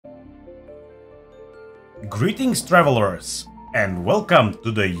Greetings travelers, and welcome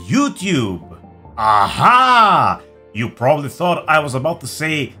to the YouTube! Aha! You probably thought I was about to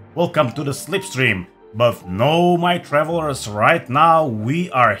say welcome to the slipstream, but no, my travelers, right now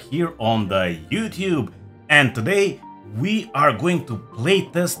we are here on the YouTube, and today we are going to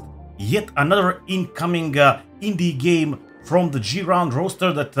playtest yet another incoming indie game from the G.Round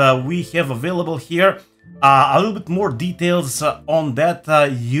roster that we have available here. A little bit more details on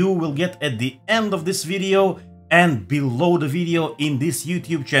that you will get at the end of this video and below the video in this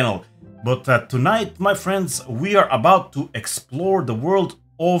YouTube channel. But tonight, my friends, we are about to explore the world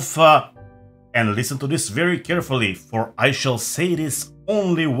of, and listen to this very carefully, for I shall say this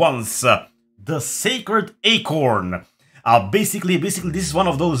only once, the Sacred Acorn. Basically, this is one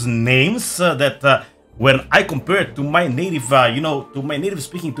of those names that when I compare it to my native, to my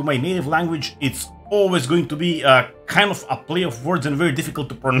native language, it's always going to be kind of a play of words and very difficult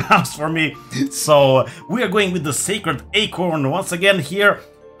to pronounce for me. So we are going with the Sacred Acorn once again here,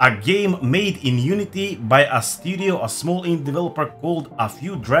 a game made in Unity by a studio, a small indie developer called A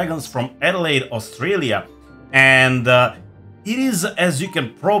Few Dragons from Adelaide, Australia. And it is, as you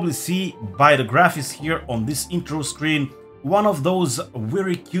can probably see by the graphics here on this intro screen, one of those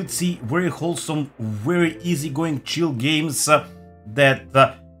very cutesy, very wholesome, very easygoing chill games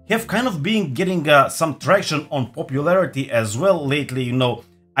that have kind of been getting some traction on popularity as well lately.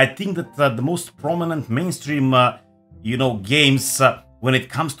 I think that the most prominent mainstream, games when it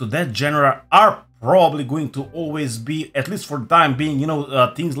comes to that genre are probably going to always be, at least for the time being,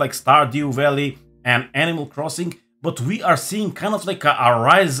 things like Stardew Valley and Animal Crossing. But we are seeing kind of like a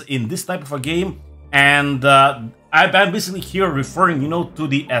rise in this type of a game, and I'm basically here referring, to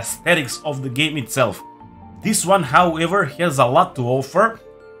the aesthetics of the game itself. This one, however, has a lot to offer.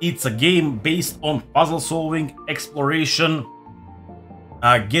 It's a game based on puzzle solving, exploration,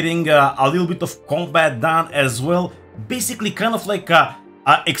 getting a little bit of combat done as well. Basically kind of like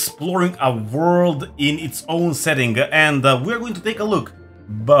exploring a world in its own setting, and we're going to take a look.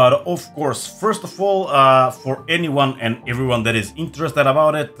 But of course, first of all, for anyone and everyone that is interested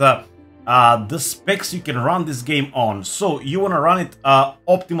about it, the specs you can run this game on. So you want to run it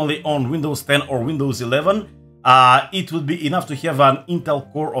optimally on Windows 10 or Windows 11. It would be enough to have an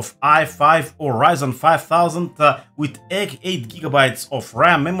Intel Core of i5 or Ryzen 5000 with 8 GB of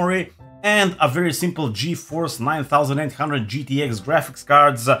RAM memory and a very simple GeForce 9800 GTX graphics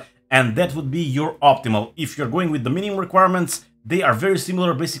cards, and that would be your optimal. If you're going with the minimum requirements, they are very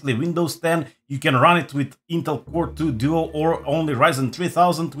similar. Basically, Windows 10, you can run it with Intel Core 2 Duo or only Ryzen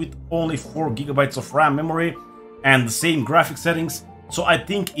 3000 with only 4 GB of RAM memory and the same graphic settings. So I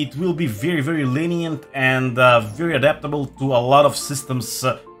think it will be very, very lenient and very adaptable to a lot of systems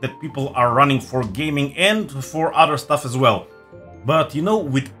that people are running for gaming and for other stuff as well. But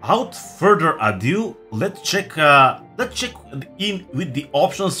without further ado, let's check in with the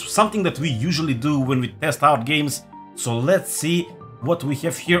options, something that we usually do when we test out games. So let's see what we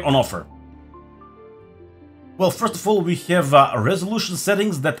have here on offer. Well, first of all, we have resolution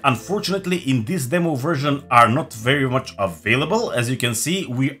settings that unfortunately in this demo version are not very much available. As you can see,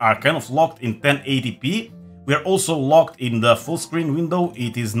 we are kind of locked in 1080p. We are also locked in the full screen window.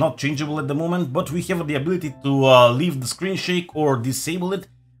 It is not changeable at the moment, but we have the ability to leave the screen shake or disable it,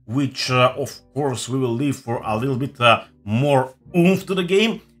 which of course we will leave for a little bit more oomph to the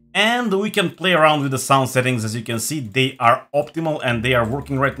game. And we can play around with the sound settings. As you can see, they are optimal and they are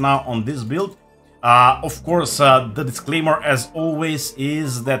working right now on this build. Of course, the disclaimer as always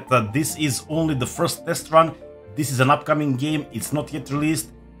is that this is only the first test run. This is an upcoming game, it's not yet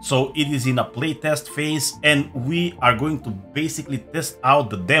released, so it is in a playtest phase, and we are going to basically test out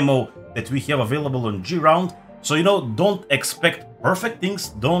the demo that we have available on G.Round. So, don't expect perfect things,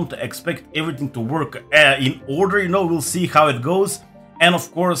 don't expect everything to work in order, we'll see how it goes. And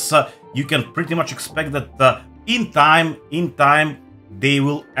of course, you can pretty much expect that in time, they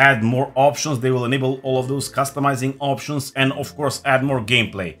will add more options, they will enable all of those customizing options, and of course add more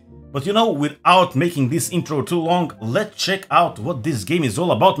gameplay. But without making this intro too long, let's check out what this game is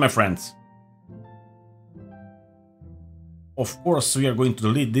all about, my friends. Of course, we are going to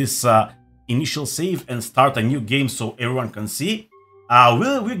delete this initial save and start a new game so everyone can see.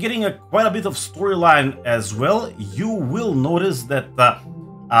 We're getting quite a bit of storyline as well. You will notice that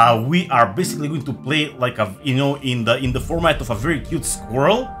we are basically going to play like in the format of a very cute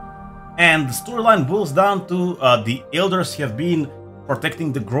squirrel, and the storyline boils down to the elders have been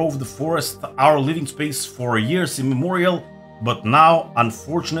protecting the grove, the forest, our living space for years immemorial, but now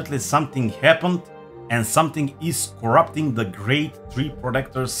unfortunately something happened and something is corrupting the great tree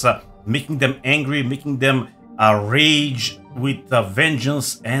protectors, making them angry, making them rage with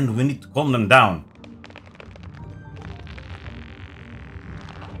vengeance, and we need to calm them down.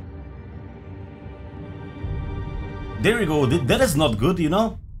 There you go. That is not good, you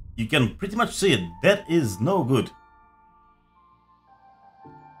know? You can pretty much see it. That is no good.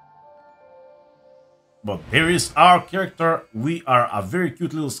 But there is our character. We are a very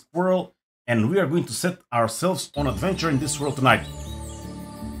cute little squirrel, and we are going to set ourselves on adventure in this world tonight.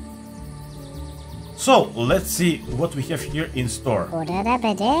 So, let's see what we have here in store.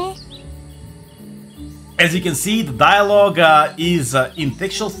 As you can see, the dialogue is in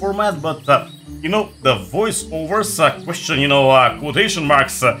textual format, but you know, the voiceovers, question, you know, quotation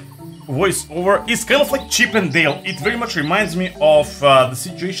marks, voiceover is kind of like Chip and Dale. It very much reminds me of the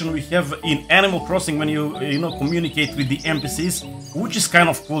situation we have in Animal Crossing when you know, communicate with the NPCs, which is kind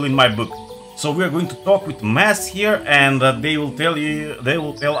of cool in my book. So we are going to talk with Mass here, and they will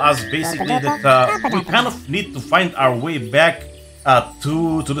tell us basically that we kind of need to find our way back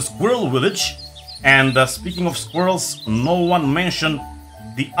to the squirrel village. And speaking of squirrels, no one mentioned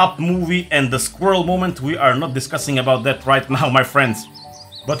the Up movie and the squirrel moment. We are not discussing about that right now, my friends.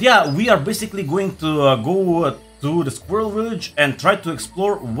 But yeah, we are basically going to go to the squirrel village and try to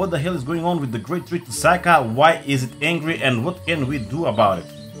explore what the hell is going on with the great tree Tusaka, why is it angry, and what can we do about it.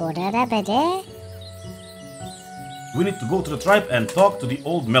 We need to go to the tribe and talk to the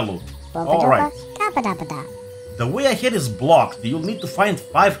old Mellow. Alright. The way ahead is blocked. You'll need to find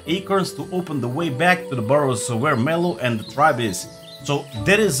 5 acorns to open the way back to the burrows where Mellow and the tribe is. So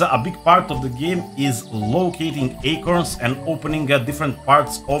that is a big part of the game, is locating acorns and opening different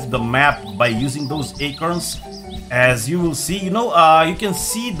parts of the map by using those acorns. As you will see, you know, you can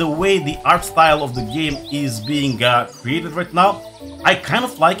see the way the art style of the game is being created right now. I kind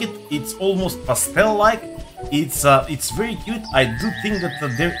of like it. It's almost pastel-like. It's very cute. I do think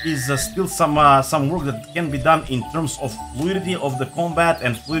that there is still some work that can be done in terms of fluidity of the combat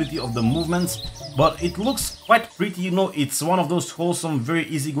and fluidity of the movements, but it looks quite pretty, you know. It's one of those wholesome, very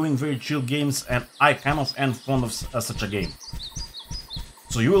easygoing, very chill games, and I kind of am fond of such a game.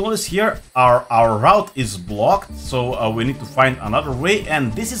 So you will notice here our route is blocked, so we need to find another way,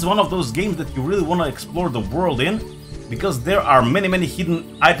 and this is one of those games that you really want to explore the world in, because there are many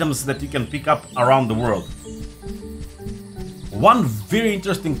hidden items that you can pick up around the world. One very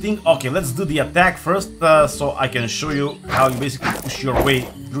interesting thing, okay, let's do the attack first, so I can show you how you basically push your way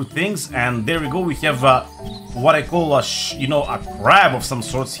through things. And there we go, we have what I call a crab of some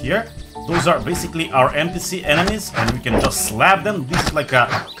sorts here. Those are basically our NPC enemies, and we can just slap them. This is like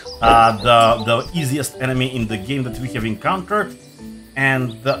the easiest enemy in the game that we have encountered.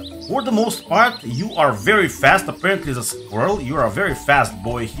 And for the most part, you are very fast. Apparently as a squirrel, you are a very fast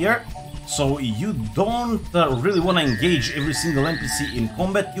boy here. So you don't really want to engage every single NPC in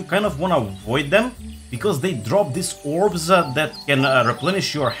combat. You kind of want to avoid them, because they drop these orbs that can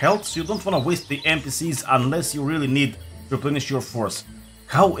replenish your health. So you don't want to waste the NPCs unless you really need to replenish your force.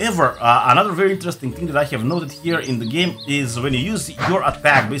 However, another very interesting thing that I have noted here in the game is when you use your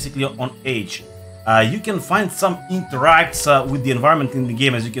attack basically on H, you can find some interacts with the environment in the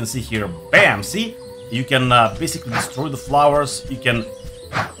game, as you can see here. Bam! See? You can basically destroy the flowers, you can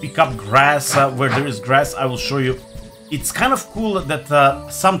pick up grass where there is grass. I will show you. It's kind of cool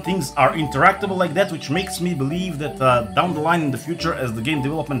that some things are interactable like that, which makes me believe that down the line in the future, as the game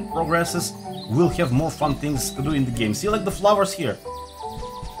development progresses, we'll have more fun things to do in the game. See, like the flowers here.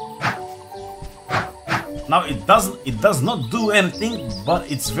 Now it does not do anything, but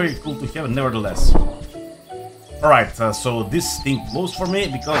it's very cool to have nevertheless. Alright, so this thing closed for me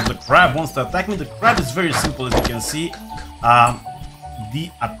because the crab wants to attack me. The crab is very simple, as you can see. The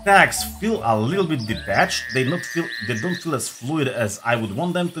attacks feel a little bit detached. They don't feel as fluid as I would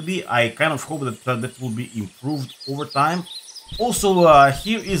want them to be. I kind of hope that that will be improved over time. Also,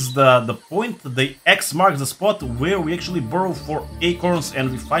 here is the point. The X marks the spot where we actually burrow for acorns,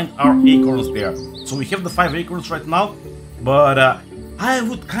 and we find our acorns there. So we have the 5 acorns right now, but I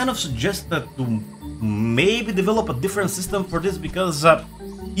would kind of suggest that to maybe develop a different system for this, because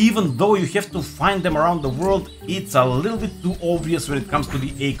even though you have to find them around the world, it's a little bit too obvious when it comes to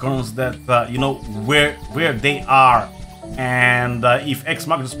the acorns that you know where they are. And if X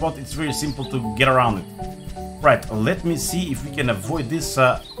marks the spot, it's very simple to get around it. Right, let me see if we can avoid this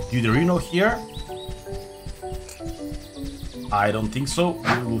Deuterino here. I don't think so.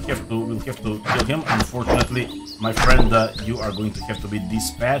 We'll have to kill him. Unfortunately, my friend, you are going to have to be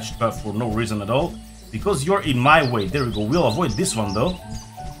dispatched for no reason at all, because you're in my way. There we go. We'll avoid this one though,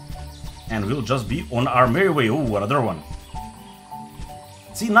 and we'll just be on our merry way. Oh, another one.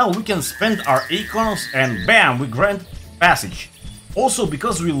 See, now we can spend our acorns, and bam, we grant passage. Also,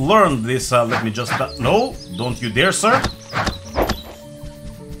 because we learned this, let me just... no, don't you dare, sir.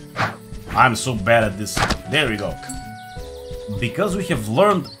 I'm so bad at this. There we go. Because we have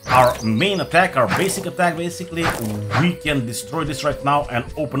learned our main attack, our basic attack basically. We can destroy this right now and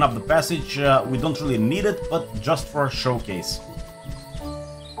open up the passage. We don't really need it, but just for a showcase.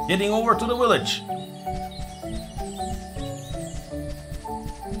 Heading over to the village.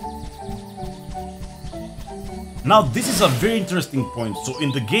 Now this is a very interesting point. So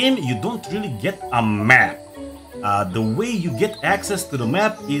in the game you don't really get a map. The way you get access to the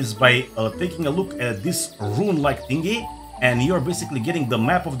map is by taking a look at this rune-like thingy, and you're basically getting the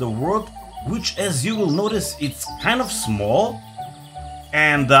map of the world, which, as you will notice, it's kind of small.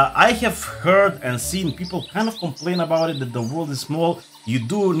 And I have heard and seen people kind of complain about it, that the world is small. You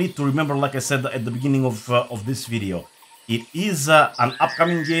do need to remember, like I said at the beginning of this video, it is an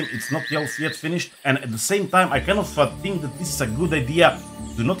upcoming game, it's not yet finished, and at the same time I kind of think that this is a good idea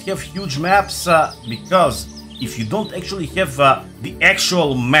to not have huge maps, because if you don't actually have the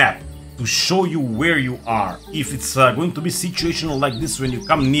actual map to show you where you are, if it's going to be situational like this when you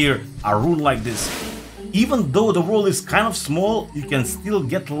come near a rune like this, even though the world is kind of small, you can still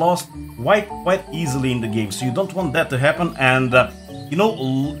get lost quite easily in the game. So you don't want that to happen. And you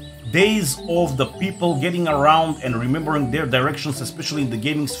know, days of the people getting around and remembering their directions, especially in the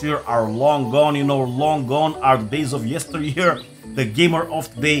gaming sphere, are long gone. You know, long gone are the days of yesteryear. The gamer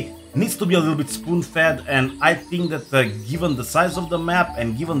of today needs to be a little bit spoon-fed, and I think that given the size of the map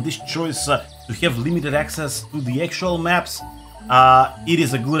and given this choice to have limited access to the actual maps, it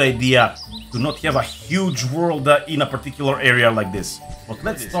is a good idea to not have a huge world in a particular area like this. But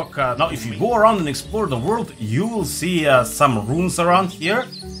let's talk now. If you go around and explore the world, you will see some runes around here,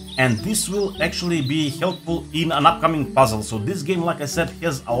 and this will actually be helpful in an upcoming puzzle. So this game, like I said,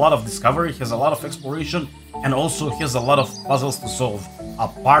 has a lot of discovery, has a lot of exploration, and also has a lot of puzzles to solve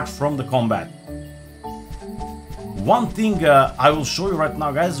apart from the combat. One thing I will show you right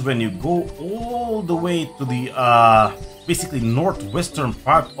now, guys, when you go all the way to the basically northwestern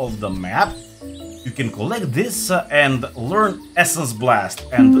part of the map, you can collect this and learn Essence Blast.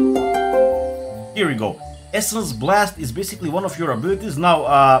 And here we go. Essence Blast is basically one of your abilities.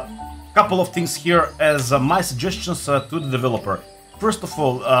 Now, couple of things here as my suggestions to the developer. First of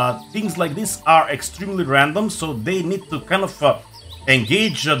all, things like this are extremely random, so they need to kind of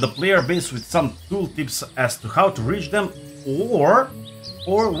engage the player base with some tooltips as to how to reach them, or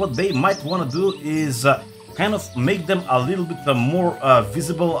what they might want to do is kind of make them a little bit more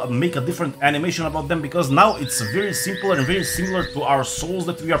visible, make a different animation about them, because now it's very simple and very similar to our souls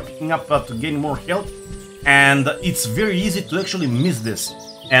that we are picking up to gain more health, and it's very easy to actually miss this.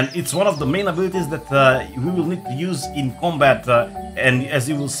 And it's one of the main abilities that we will need to use in combat, and as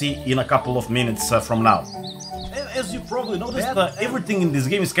you will see in a couple of minutes from now. As you probably noticed, everything in this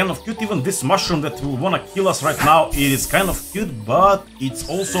game is kind of cute. Even this mushroom that will wanna kill us right now, it is kind of cute, but it's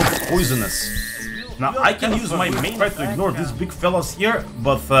also poisonous. Now I can use my main try to ignore these big fellas here,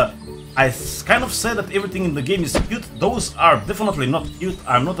 but I kind of said that everything in the game is cute. Those are definitely not cute.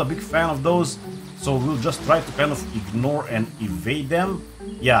 I'm not a big fan of those, so we'll just try to kind of ignore and evade them.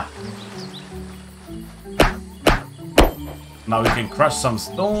 Yeah. Now we can crush some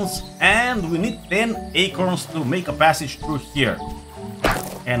stones, and we need 10 acorns to make a passage through here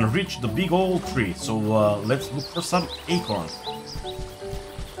and reach the big old tree. So let's look for some acorns.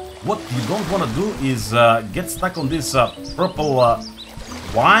 What you don't want to do is get stuck on these purple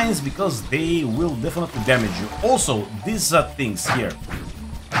vines, because they will definitely damage you. Also, these things here.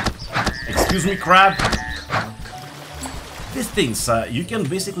 Excuse me, crab. These things, you can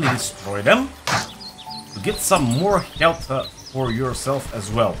basically destroy them to get some more health for yourself as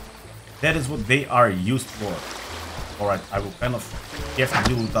well. That is what they are used for. Alright, I will kind of have to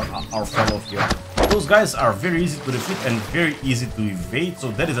deal with our fellow here. Those guys are very easy to defeat and very easy to evade,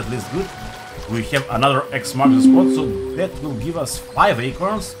 so that is at least good. We have another X marks the spot, so that will give us 5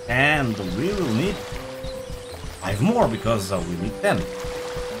 acorns, and we will need 5 more because we need 10.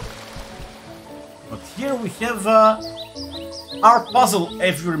 But here we have our puzzle,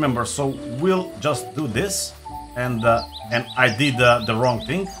 if you remember, so we'll just do this, and I did the wrong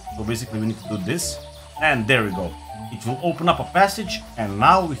thing, so basically we need to do this, and there we go. It will open up a passage, and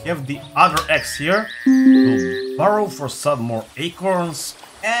now we have the other X here. We'll burrow for some more acorns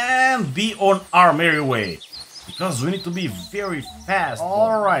and be on our merry way, because we need to be very fast.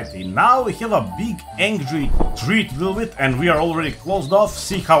 Alrighty, now we have a big angry tree to deal with, and we are already closed off.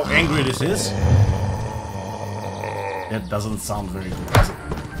 See how angry this is? That doesn't sound very good, does it?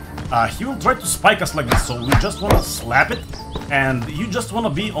 He will try to spike us like this, so we just want to slap it, and you just want to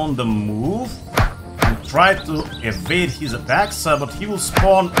be on the move and try to evade his attacks, but he will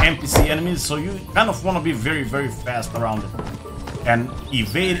spawn NPC enemies, so you kind of want to be very fast around it and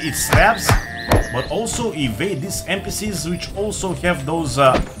evade its stabs. but also evade these NPCs which also have those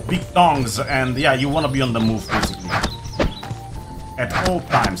big tongues, and yeah, you want to be on the move basically at all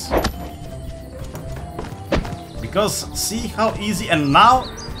times. Because see how easy, and now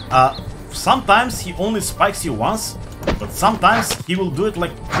sometimes he only spikes you once, but sometimes he will do it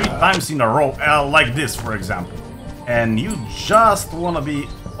like 3 times in a row, like this for example. And you just want to be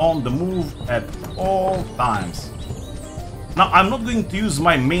on the move at all times. Now, I'm not going to use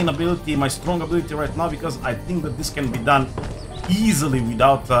my main ability, my strong ability right now, because I think that this can be done easily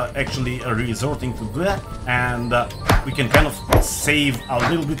without actually resorting to that, and we can kind of save a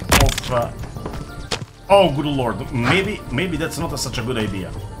little bit of... oh, good lord, maybe that's not such a good idea.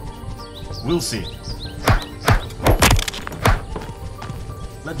 We'll see.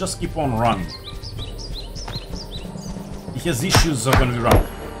 Let's just keep on running. He has issues when we run.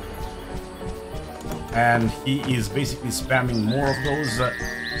 And he is basically spamming more of those.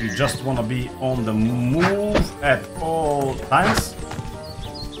 You just want to be on the move at all times.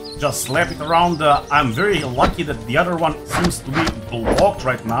 Just slap it around. I'm very lucky that the other one seems to be blocked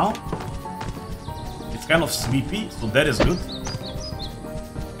right now. It's kind of sleepy, so that is good.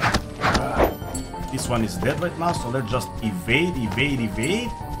 This one is dead right now, so let's just evade.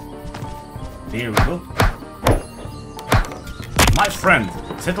 There we go. My friend,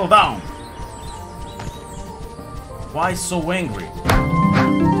 settle down. Why so angry?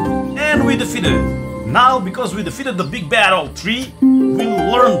 And we defeated it. Now, because we defeated the big bad old tree, we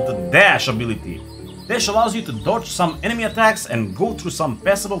learned the dash ability. Dash allows you to dodge some enemy attacks and go through some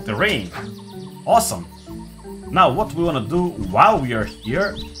passable terrain. Awesome. Now, what we want to do while we are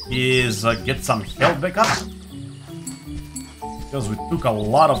here is get some health back up, because we took a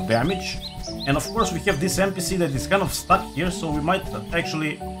lot of damage. And of course, we have this NPC that is kind of stuck here, so we might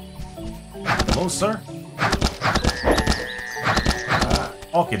actually... Hello, sir?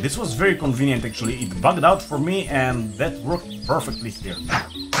 Okay, this was very convenient actually. It bugged out for me and that worked perfectly here.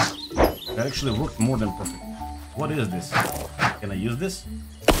 That actually worked more than perfect. What is this? Can I use this?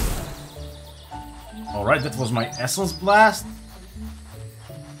 Alright, that was my Essence Blast.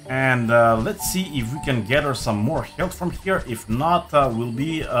 And let's see if we can gather some more health from here. If not, we'll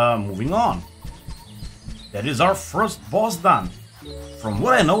be moving on. That is our first boss done. From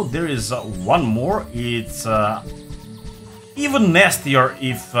what I know, there is one more. It's even nastier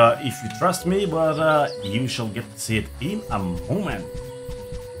if you trust me, but you shall get to see it in a moment.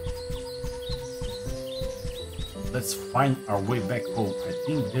 Let's find our way back home. I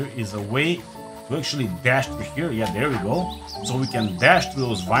think there is a way to actually dash through here. Yeah, there we go. So we can dash through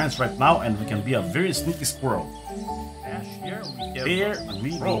those vines right now, and we can be a very sneaky squirrel. Dash here. There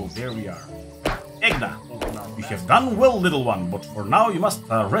we go. There we are. Egna, you have done well, little one, but for now you must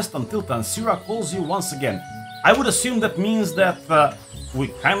rest until Tansira calls you once again. I would assume that means that we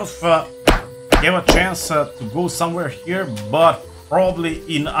kind of have a chance to go somewhere here, but probably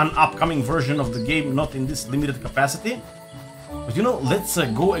in an upcoming version of the game, not in this limited capacity. But you know, let's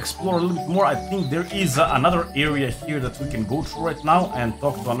go explore a little bit more. I think there is another area here that we can go through right now and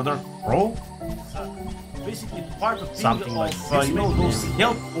talk to another crow. Basically part of something like you know, those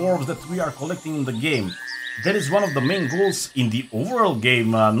health orbs that we are collecting in the game. That is one of the main goals in the overall game,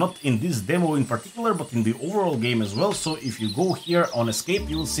 not in this demo in particular, but in the overall game as well. So if you go here on escape,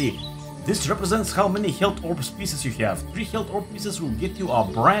 you will see this represents how many health orb pieces you have. 3 health orb pieces will get you a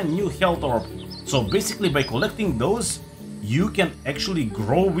brand new health orb. So basically by collecting those, you can actually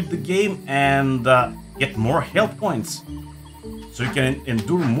grow with the game and get more health points. So you can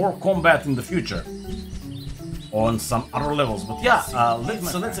endure more combat in the future on some other levels. But yeah,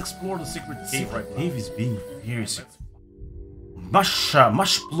 let's explore the secret cave right now. Cave is being very secret.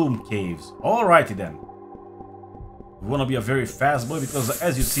 Mush plume caves. Alrighty then. We want to be a very fast boy, because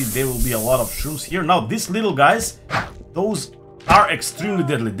as you see, there will be a lot of shrooms here. Now these little guys, those are extremely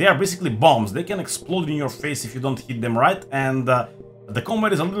deadly. They are basically bombs. They can explode in your face if you don't hit them right, and the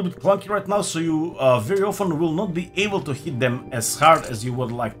combat is a little bit clunky right now, so you very often will not be able to hit them as hard as you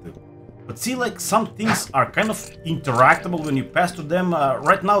would like to. But see, like, some things are kind of interactable when you pass through them.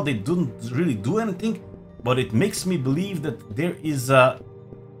 Right now they don't really do anything, but it makes me believe that there is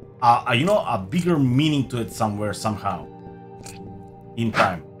you know, a bigger meaning to it somewhere, somehow, in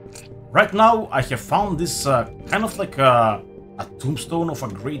time. Right now I have found this kind of like a tombstone of a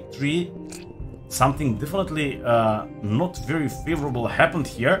great tree. Something definitely not very favorable happened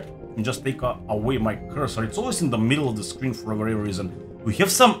here. And just take away my cursor. It's always in the middle of the screen for whatever reason. We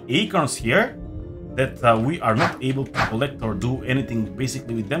have some acorns here that we are not able to collect or do anything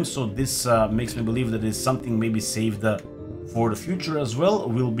basically with them. So this makes me believe that it's something maybe saved for the future as well.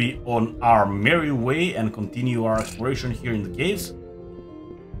 We'll be on our merry way and continue our exploration here in the caves.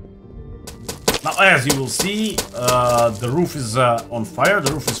 Now, as you will see, the roof is on fire,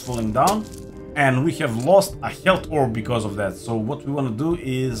 the roof is falling down, and we have lost a health orb because of that. So what we want to do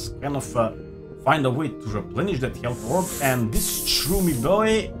is kind of find a way to replenish that health orb, and this shroomy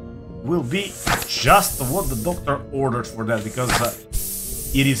boy will be just what the doctor ordered for that, because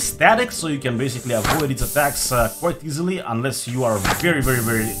it is static, so you can basically avoid its attacks quite easily, unless you are very, very,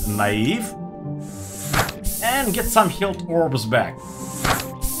 very naive, and get some health orbs back.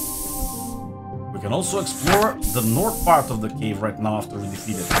 We can also explore the north part of the cave right now after we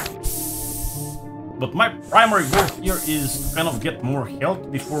defeat it. But my primary goal here is to kind of get more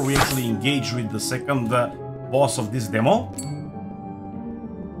health before we actually engage with the second boss of this demo.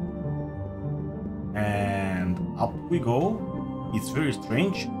 And up we go. It's very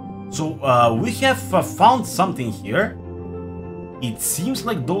strange. So we have found something here. It seems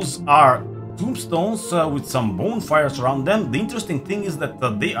like those are tombstones with some bonfires around them. The interesting thing is that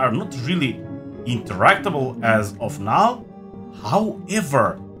they are not really interactable as of now.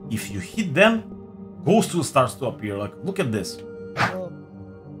 However, if you hit them, ghosts will start to appear. Like, look at this.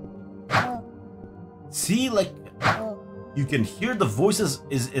 See, like, you can hear the voices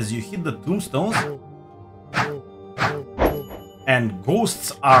as you hit the tombstones, and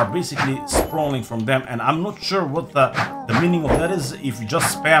ghosts are basically sprawling from them. And I'm not sure what the meaning of that is. If we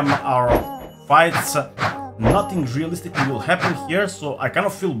just spam our fights, nothing realistically will happen here, so I kind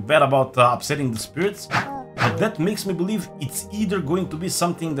of feel bad about upsetting the spirits. But that makes me believe it's either going to be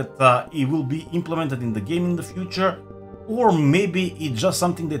something that it will be implemented in the game in the future, or maybe it's just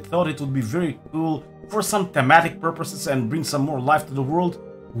something they thought it would be very cool for some thematic purposes and bring some more life to the world,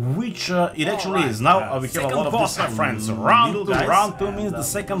 which it actually is. Now we have a lot of this, my friends. Round 2 means the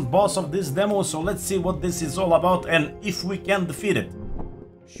second boss of this demo, so let's see what this is all about and if we can defeat it.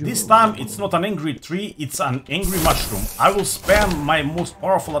 This time it's not an angry tree, it's an angry mushroom. I will spam my most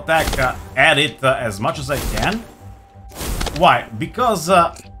powerful attack at it as much as I can. Why? Because,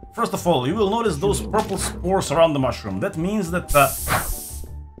 first of all, you will notice those purple spores around the mushroom. That means that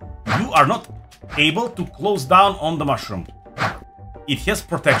you are not able to close down on the mushroom. It has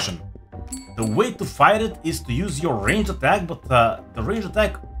protection. The way to fight it is to use your ranged attack, but the ranged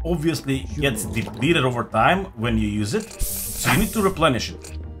attack obviously gets depleted over time when you use it, so you need to replenish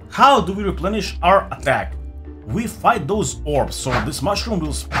it. How do we replenish our attack? We fight those orbs, so this mushroom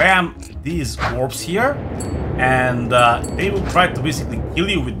will spam these orbs here, and they will try to basically kill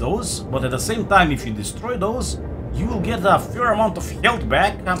you with those, but at the same time, if you destroy those, you will get a fair amount of health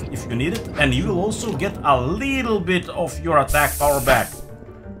back if you need it, and you will also get a little bit of your attack power back.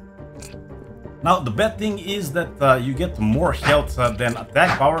 Now, the bad thing is that you get more health than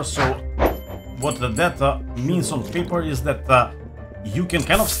attack power, so what that means on paper is that you can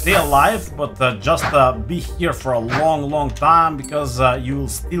kind of stay alive, but just be here for a long time, because you will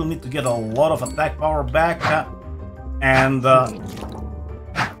still need to get a lot of attack power back, and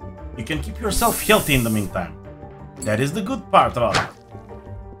you can keep yourself healthy in the meantime. That is the good part about it.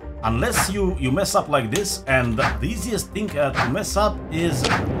 Unless you mess up like this, and the easiest thing to mess up is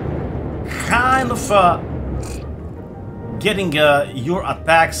kind of getting your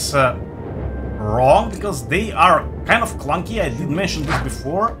attacks wrong, because they are kind of clunky. I did mention this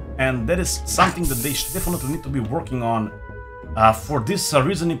before, and that is something that they definitely need to be working on for this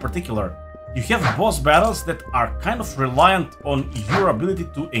reason in particular. You have boss battles that are kind of reliant on your ability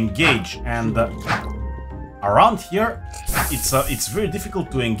to engage, and around here it's very difficult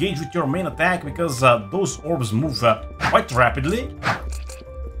to engage with your main attack, because those orbs move quite rapidly,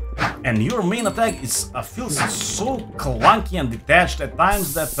 and your main attack feels so clunky and detached at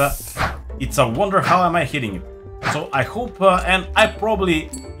times that it's a wonder how am I hitting it. So I hope, and I probably,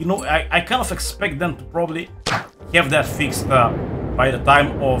 you know, I kind of expect them to probably have that fixed by the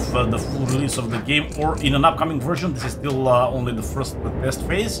time of the full release of the game, or in an upcoming version. This is still only the first test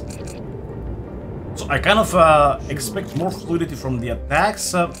phase. So I kind of expect more fluidity from the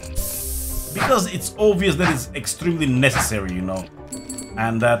attacks, because it's obvious that it's extremely necessary, you know,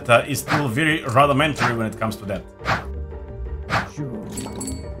 and that is still very rudimentary when it comes to that.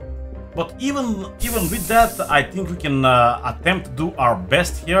 But even with that, I think we can attempt to do our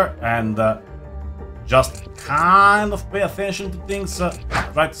best here and just kind of pay attention to things,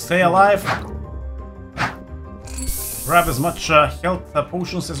 try to stay alive, grab as much health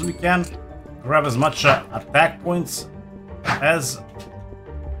potions as we can, grab as much attack points as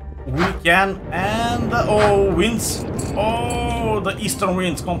we can, and oh, winds, oh, the Eastern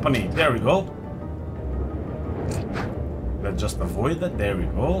Winds Company, there we go. Let's just avoid that. There we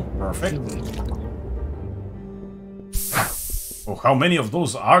go. Perfect. Oh, how many of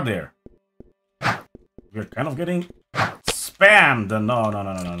those are there? We're kind of getting spammed. No, no,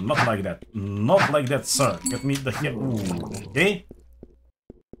 no, no, no, not like that. Not like that, sir. Get me the hell. Ooh, okay.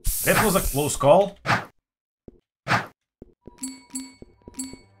 That was a close call.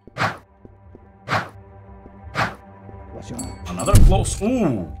 Another close.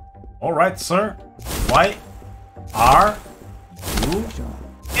 Ooh. Alright, sir. Why are you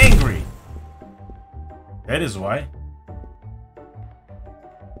angry? That is why.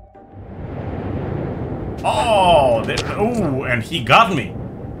 Oh, ooh, and he got me.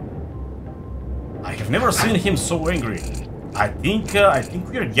 I have never seen him so angry. I think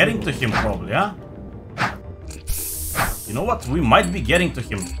we are getting to him probably, huh? You know what? We might be getting to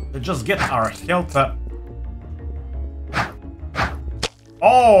him. Let's just get our health.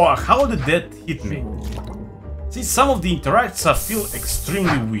 Oh, how did that hit me? See, some of the interacts feel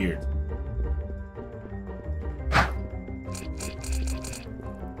extremely weird.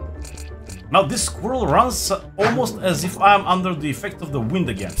 Now this squirrel runs almost as if I'm under the effect of the wind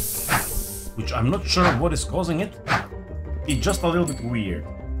again. Which I'm not sure what is causing it. It's just a little bit weird.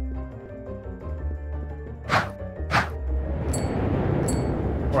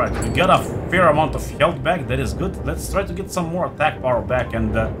 Alright, we got a fair amount of health back, that is good. Let's try to get some more attack power back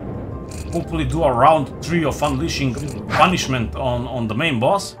and hopefully do a round 3 of unleashing punishment on the main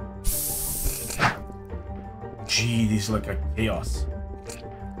boss. Gee, this is like a chaos.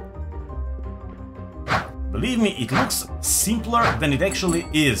 Believe me, it looks simpler than it actually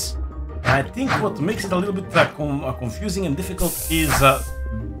is. And I think what makes it a little bit confusing and difficult is the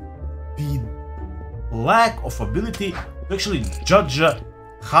lack of ability to actually judge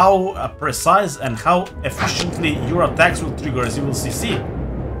how precise and how efficiently your attacks will trigger, as you will see.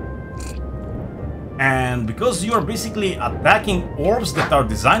 And because you are basically attacking orbs that are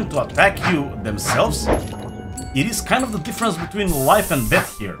designed to attack you themselves, it is kind of the difference between life and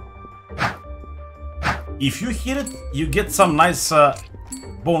death here. If you hit it, you get some nice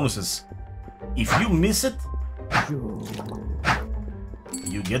bonuses. If you miss it, you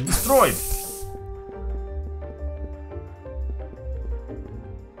get destroyed.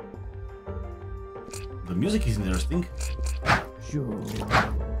 The music is interesting.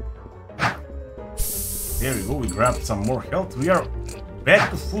 There we go, we grabbed some more health. We are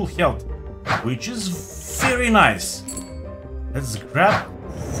back to full health, which is very nice. Let's grab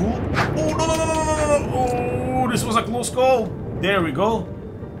full... Oh, no, no, no, no, no, no. Oh, this was a close call. There we go.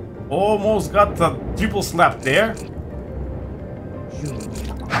 Almost got a triple slap there.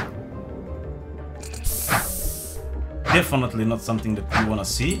 Definitely not something that you want to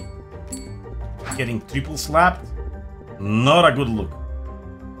see. Getting triple slapped, not a good look.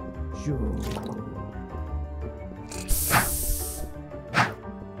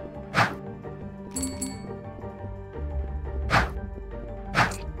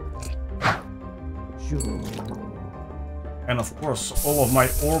 And of course, all of my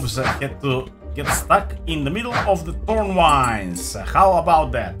orbs had to get stuck in the middle of the thorn vines. How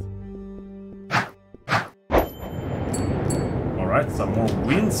about that? Alright, some more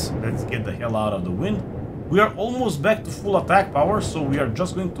winds. Let's get the hell out of the wind. We are almost back to full attack power, so we are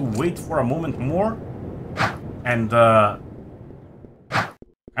just going to wait for a moment more and kind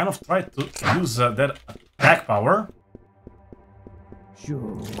of try to use that attack power.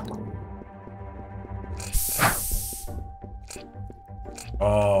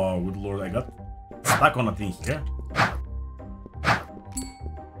 Oh, good lord, I got stuck on a thing here.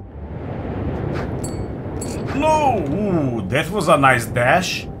 No! Ooh, that was a nice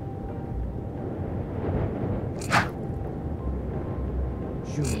dash.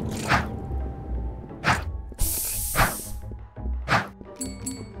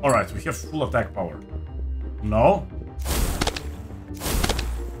 Alright, we have full attack power. No?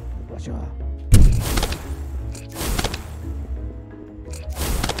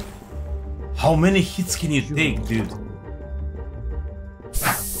 How many hits can you take, dude?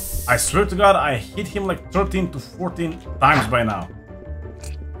 I swear to God, I hit him like 13 to 14 times by now.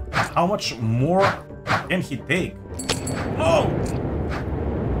 How much more can he take? No!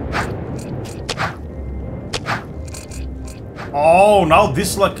 Oh, now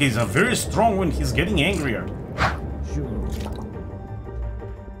this luck is very strong when he's getting angrier.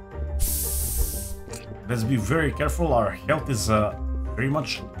 Let's be very careful, our health is very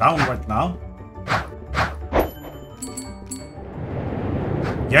much down right now.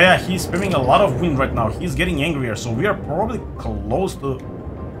 Yeah, he's spamming a lot of wind right now. He's getting angrier, so we are probably close to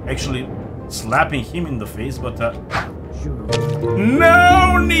actually slapping him in the face, but...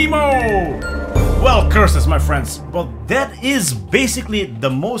 No, Nemo! Well, curses, my friends, but that is basically the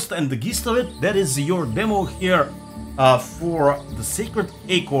most and the gist of it. That is your demo here for the Sacred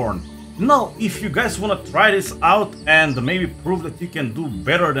Acorn. Now, if you guys want to try this out and maybe prove that you can do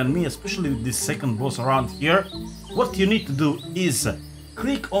better than me, especially with this second boss around here, what you need to do is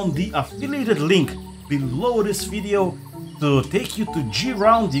click on the affiliated link below this video to take you to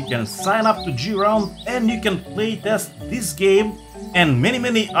G.Round. You can sign up to G.Round and you can play test this game and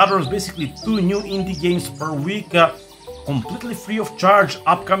many others, basically 2 new indie games per week, completely free of charge.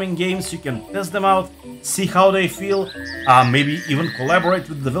 Upcoming games, you can test them out, see how they feel, maybe even collaborate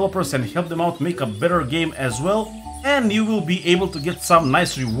with developers and help them out make a better game as well, and you will be able to get some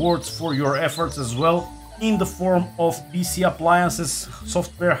nice rewards for your efforts as well in the form of PC appliances,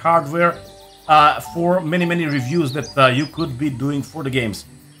 software, hardware, for many reviews that you could be doing for the games.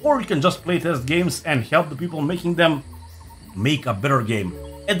 Or you can just playtest games and help the people making them make a better game.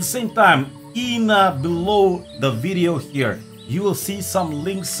 At the same time, in below the video here, you will see some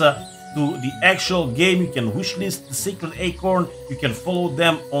links to the actual game. You can wishlist the Sacred Acorn, you can follow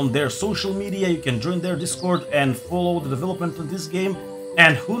them on their social media, you can join their Discord and follow the development of this game.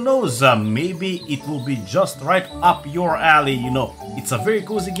 And who knows, maybe it will be just right up your alley, you know. It's a very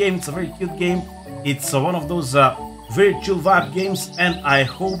cozy game, it's a very cute game, it's one of those very chill vibe games, and I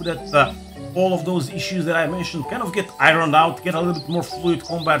hope that all of those issues that I mentioned kind of get ironed out, get a little bit more fluid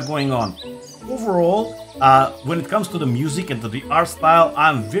combat going on. Overall, when it comes to the music and to the art style,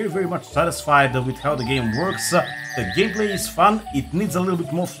 I'm very much satisfied with how the game works. The gameplay is fun, it needs a little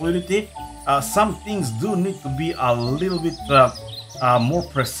bit more fluidity. Some things do need to be a little bit more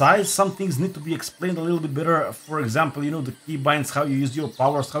precise, some things need to be explained a little bit better. For example, you know, the keybinds, how you use your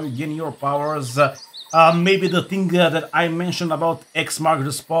powers, how you gain your powers. Maybe the thing that I mentioned about X marks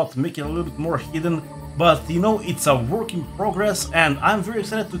the spot, make it a little bit more hidden, but you know, it's a work in progress, and I'm very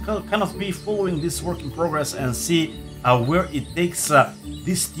excited to kind of be following this work in progress and see where it takes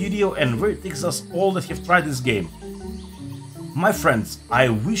this studio and where it takes us all that have tried this game. My friends, I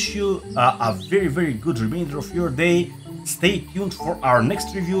wish you a very good remainder of your day. Stay tuned for our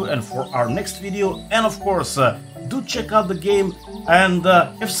next review and for our next video, and of course, do check out the game and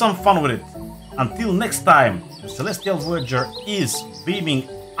have some fun with it. Until next time, the Celestial Voyager is beaming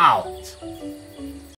out.